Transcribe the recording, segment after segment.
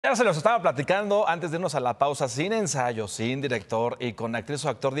Ya se los estaba platicando antes de irnos a la pausa, sin ensayo, sin director y con actriz o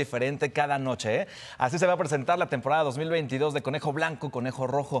actor diferente cada noche, ¿eh? Así se va a presentar la temporada 2022 de Conejo Blanco, Conejo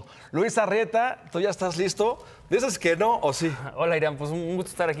Rojo. Luis Arrieta, ¿tú ya estás listo? ¿Dices que no o sí? Hola, Irán, pues un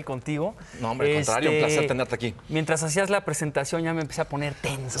gusto estar aquí contigo. No, hombre, al contrario, un placer tenerte aquí. Mientras hacías la presentación ya me empecé a poner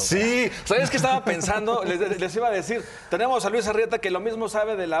tenso. Sí, ¿sabes qué estaba pensando? Les iba a decir, tenemos a Luis Arrieta que lo mismo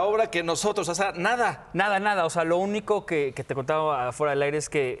sabe de la obra que nosotros, o sea, nada. Nada, o sea, lo único que te contaba afuera del aire es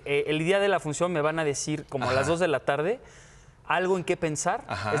que el día de la función me van a decir como a las 2 de la tarde algo en qué pensar,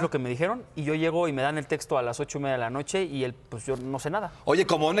 es lo que me dijeron, y yo llego y me dan el texto a las 8:30 de la noche y pues yo no sé nada. Oye,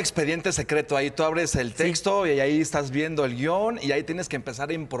 como un expediente secreto, ahí tú abres el texto y ahí estás viendo el guión y ahí tienes que empezar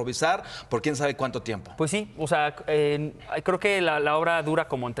a improvisar por quién sabe cuánto tiempo. Pues sí, o sea, creo que la obra dura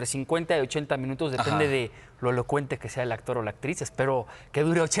como entre 50 y 80 minutos, depende de lo elocuente que sea el actor o la actriz. Espero que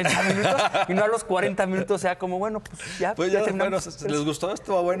dure 80 minutos y no a los 40 minutos sea como, bueno, pues ya. Pues ya terminamos. Bueno, ¿les gustó?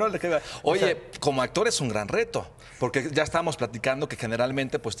 ¿Estuvo bueno? Oye, o sea, como actor es un gran reto, porque ya estábamos platicando que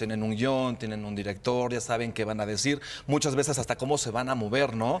generalmente pues tienen un guión, tienen un director, ya saben qué van a decir, muchas veces hasta cómo se van a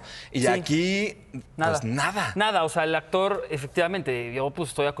mover, ¿no? Y sí, aquí, pues nada. Nada, o sea, el actor, efectivamente, yo pues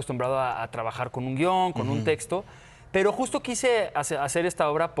estoy acostumbrado a trabajar con un guión, con un texto, pero justo quise hacer esta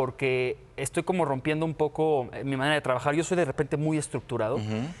obra porque estoy como rompiendo un poco mi manera de trabajar. Yo soy de repente muy estructurado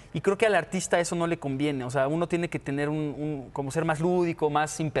y creo que al artista eso no le conviene. O sea, uno tiene que tener como ser más lúdico,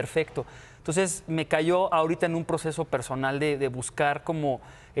 más imperfecto. Entonces me cayó ahorita en un proceso personal de buscar como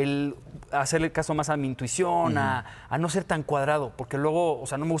hacerle caso más a mi intuición, a no ser tan cuadrado, porque luego, o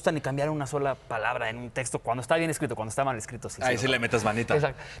sea, no me gusta ni cambiar una sola palabra en un texto cuando está bien escrito, cuando está mal escrito. Sí, ahí sí le metes manita.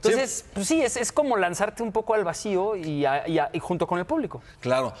 Exacto. Entonces, pues sí, es como lanzarte un poco al vacío y junto con el público.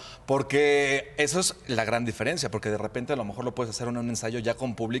 Claro, porque eso es la gran diferencia, porque de repente a lo mejor lo puedes hacer en un ensayo ya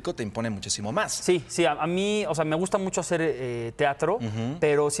con público, te impone muchísimo más. Sí, a mí, o sea, me gusta mucho hacer teatro,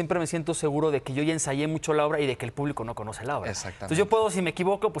 pero siempre me siento seguro de que yo ya ensayé mucho la obra y de que el público no conoce la obra. Exactamente. Entonces yo puedo, si me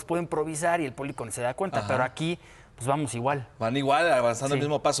equivoco, pues puedo improvisar y el público no se da cuenta, pero aquí pues vamos igual. Van igual, avanzando el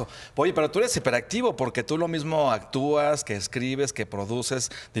mismo paso. Oye, pero tú eres hiperactivo porque tú lo mismo actúas, que escribes, que produces.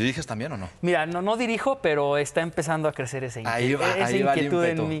 ¿Diriges también o no? Mira, no dirijo, pero está empezando a crecer esa inquietud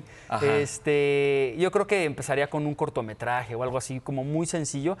en mí. Yo creo que empezaría con un cortometraje o algo así como muy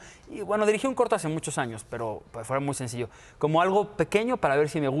sencillo. Y bueno, dirigí un corto hace muchos años, pero pues, fuera muy sencillo. Como algo pequeño para ver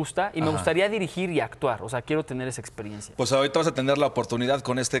si me gusta y me gustaría dirigir y actuar. O sea, quiero tener esa experiencia. Pues ahorita vas a tener la oportunidad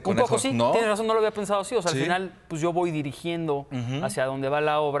con este Conejo, un poco, sí, ¿no? Tienes razón, no lo había pensado así. O sea, al final, pues yo voy dirigiendo hacia dónde va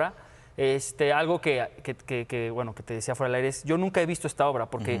la obra. Algo que, bueno, que te decía fuera del aire es, yo nunca he visto esta obra,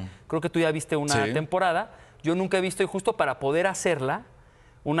 porque creo que tú ya viste una temporada, yo nunca he visto, y justo para poder hacerla,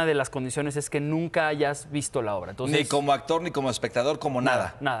 una de las condiciones es que nunca hayas visto la obra. Entonces, ni como actor, ni como espectador, como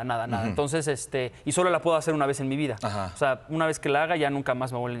nada. Nada. Entonces, y solo la puedo hacer una vez en mi vida. O sea, una vez que la haga, ya nunca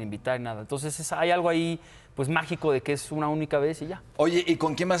más me vuelven a invitar y nada. Entonces, hay algo ahí, pues, mágico de que es una única vez y ya. Oye, ¿y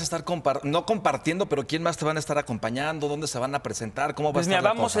con quién vas a estar no compartiendo, pero quién más te van a estar acompañando? ¿Dónde se van a presentar? ¿Cómo va a estar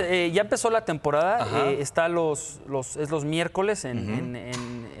la cosa? Ya empezó la temporada, está los miércoles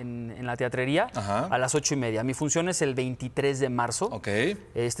en la teatrería a las 8:30. Mi función es el 23 de marzo. Ok.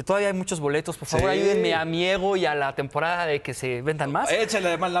 Todavía hay muchos boletos. Por favor, ayúdenme a mi ego y a la temporada de que se vendan más.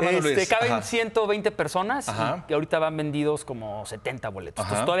 Échale más la mano, Luis. Caben 120 personas y ahorita van vendidos como 70 boletos.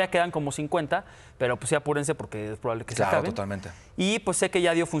 Entonces todavía quedan como 50, pero pues sí, apúrense porque es probable que se acaben. Claro, totalmente. Y pues sé que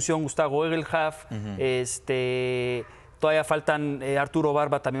ya dio función Gustavo Egelhaf, todavía faltan, Arturo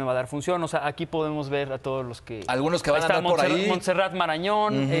Barba también va a dar función. O sea, aquí podemos ver a todos los que... Algunos que van a andar por ahí. Montserrat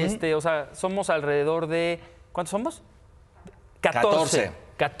Marañón, o sea, somos alrededor de... ¿Cuántos somos? 14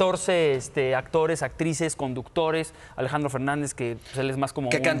 actores, actrices, conductores. Alejandro Fernández, que pues, él es más como...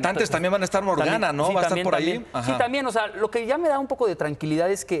 Que cantantes también van a estar. Morgana, ¿no? Va a estar por ahí. Sí, también. O sea, lo que ya me da un poco de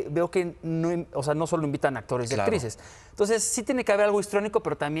tranquilidad es que veo que no solo invitan actores y actrices. Entonces, sí tiene que haber algo histriónico,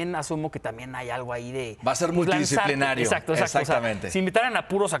 pero también asumo que también hay algo ahí de... Va a ser multidisciplinario. Exacto. Exactamente. O sea, si invitaran a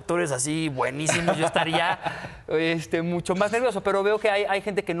puros actores así buenísimos, yo estaría mucho más nervioso. Pero veo que hay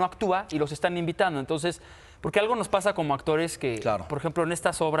gente que no actúa y los están invitando. Entonces... Porque algo nos pasa como actores que, por ejemplo, en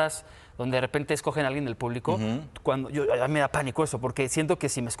estas obras donde de repente escogen a alguien del público, a mí me da pánico eso, porque siento que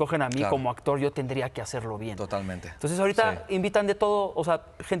si me escogen a mí como actor, yo tendría que hacerlo bien. Totalmente. Entonces ahorita invitan de todo, o sea,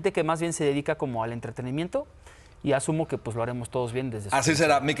 gente que más bien se dedica como al entretenimiento, y asumo que pues lo haremos todos bien desde Así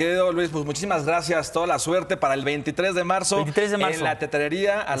será. Mi querido Luis, pues muchísimas gracias. Toda la suerte para el 23 de marzo. 23 de marzo. En la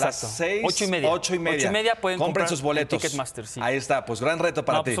teatrería a las 6. 8:30. 8:30. Pueden compren comprar sus boletos. Ticketmaster, sí. Ahí está, pues gran reto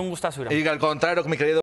para ti. Pues un gustazo, Irán. Y al contrario, mi querido